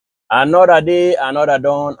Another day, another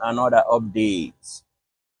dawn, another update.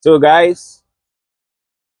 So, guys,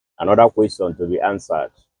 another question to be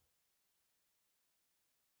answered.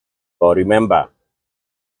 But remember,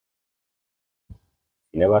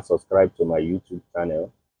 you never subscribe to my YouTube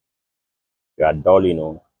channel, you are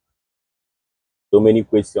dull, So many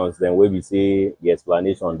questions, then where we say the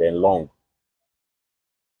explanation, then long.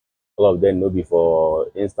 All of them no be for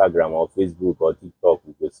Instagram or Facebook or TikTok.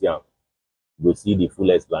 We go see the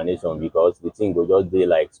full explanation because the thing will just be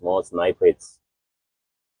like small snippets.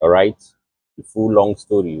 All right, the full long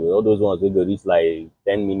story, all those ones will go reach like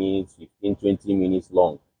 10 minutes, 15, 20 minutes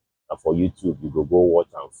long. And for YouTube, you go watch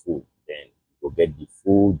and full, then you go get the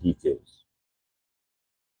full details.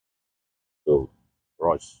 So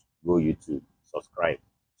rush, go YouTube, subscribe,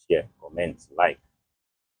 share, comment, like.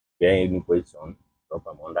 If you have any question, drop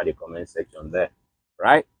them under the comment section there.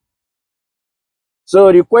 Right?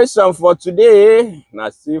 So the question for today, now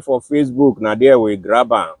see for Facebook, now there we grab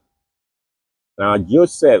them. Now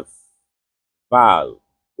Joseph Val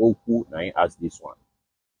Oku, now he ask this one.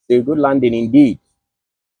 Say good landing indeed.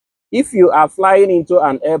 If you are flying into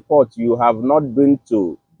an airport you have not been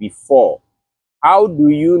to before, how do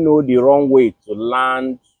you know the wrong way to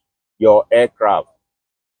land your aircraft?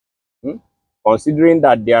 Considering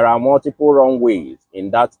that there are multiple runways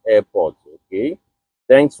in that airport, okay?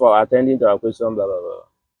 Thanks for attending to our question, blah, blah, blah.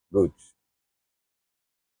 Good.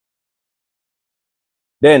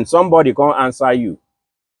 Then somebody can answer you.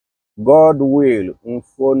 God will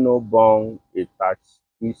no bong attach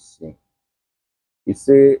issue. He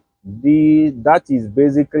say that is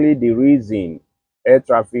basically the reason air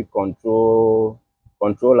traffic controller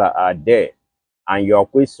are there, and your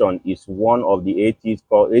question is one of the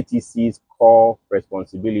ATC's core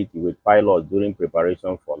responsibility with pilots during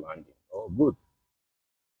preparation for landing. Oh, good.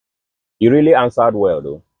 You really answered well,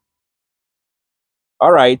 though.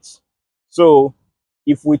 All right. So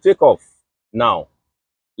if we take off now,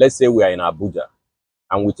 let's say we are in Abuja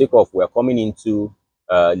and we take off, we are coming into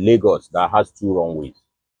Lagos that has 2 runways.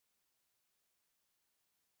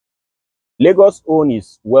 Lagos own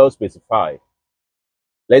is well specified.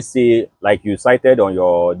 Let's say, like you cited on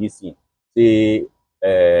your DC, say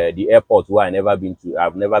the airport where I've never been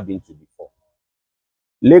to before.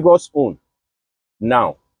 Lagos own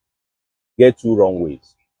now get 2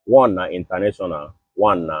 runways. One na international,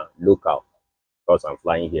 one na local. Because I'm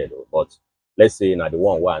flying here though. But let's say now the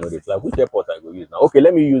one where I know they fly. Which airport I go use now? Okay,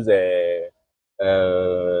 let me use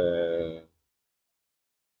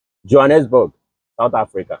Johannesburg, South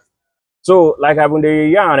Africa. So, like I've been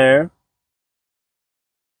there,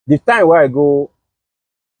 the time where I go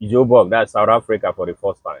Joburg, that's South Africa, for the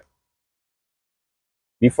first time,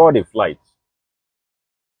 before the flight,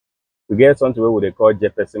 we get something where they call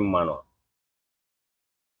Jefferson manual.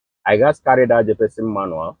 I just carry that Jefferson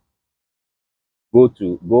manual,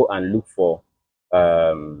 go and look for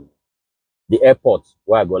the airport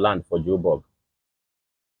where I go land for Joburg.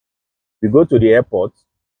 We go to the airport,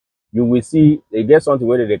 you will see they get something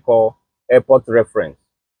where they call airport reference.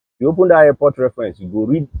 You open that airport reference, you go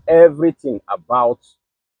read everything about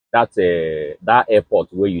that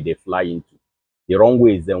airport where you they fly into. The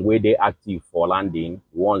runways, then where they active for landing,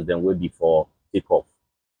 ones then way before takeoff.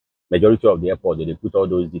 Majority of the airport, they put all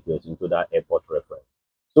those details into that airport reference.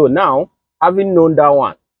 So now, having known that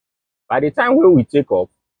one, by the time when we take off,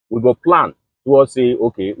 we go plan towards say,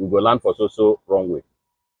 okay, we go land for so runway.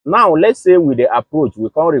 Now, let's say with the approach, we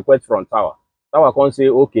can request from tower. Tower can say,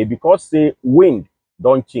 okay, because say wind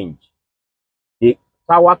don't change, the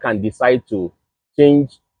tower can decide to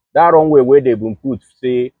change that runway where they've been put,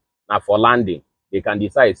 say, now for landing. They can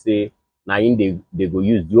decide, say, now in they go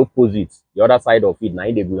use the opposite, the other side of it, now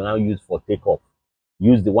they will now use for takeoff.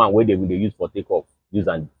 Use the one where they will use for takeoff, use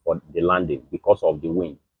and for the landing because of the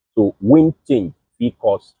wind. So wind change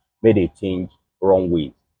because may they change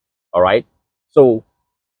runways. All right. So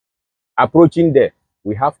approaching there,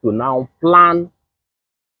 we have to now plan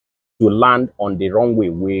to land on the runway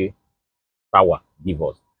where tower give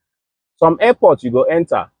us. Some airports you go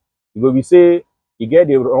enter, you go be say you get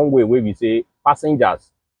the runway where we say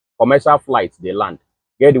passengers, commercial flights they land.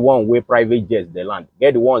 Get the one where private jets they land.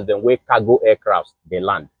 Get the ones then where cargo aircrafts they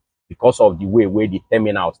land because of the way where the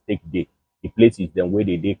terminals take the places then where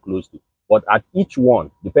they close to. But at each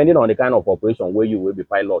one, depending on the kind of operation where you will be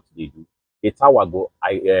pilots they do, the tower go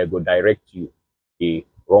direct you the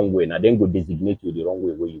runway and then go designate you the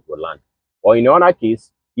runway where you go land. Or in another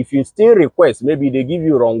case, if you still request, maybe they give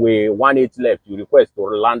you runway 18 left, you request to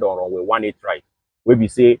land on runway 18 right. Where we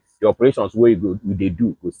say the operations where they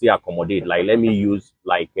do to still accommodate. Like let me use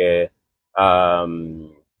like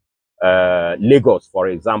Lagos, for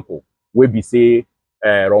example, where we say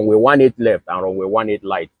runway 18 left and runway 18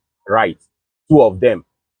 right, two of them,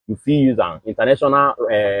 you fit use am. International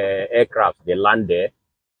aircraft they land there,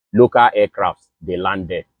 local aircrafts they land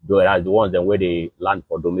there. Though as the ones then where they land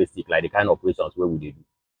for domestic, like the kind of operations where we dey do.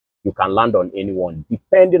 You can land on any one,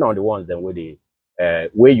 depending on the ones then where they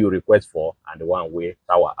where you request for and the one where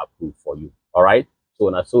tower approved for you. All right. So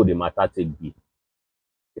now so the matter take be.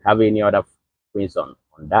 If you have any other question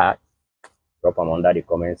on that, drop them under the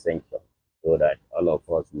comment section so that all of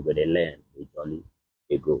us will be learn the journey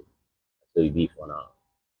they go. So it be for now.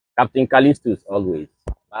 Captain Callistus always.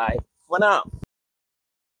 Bye for now.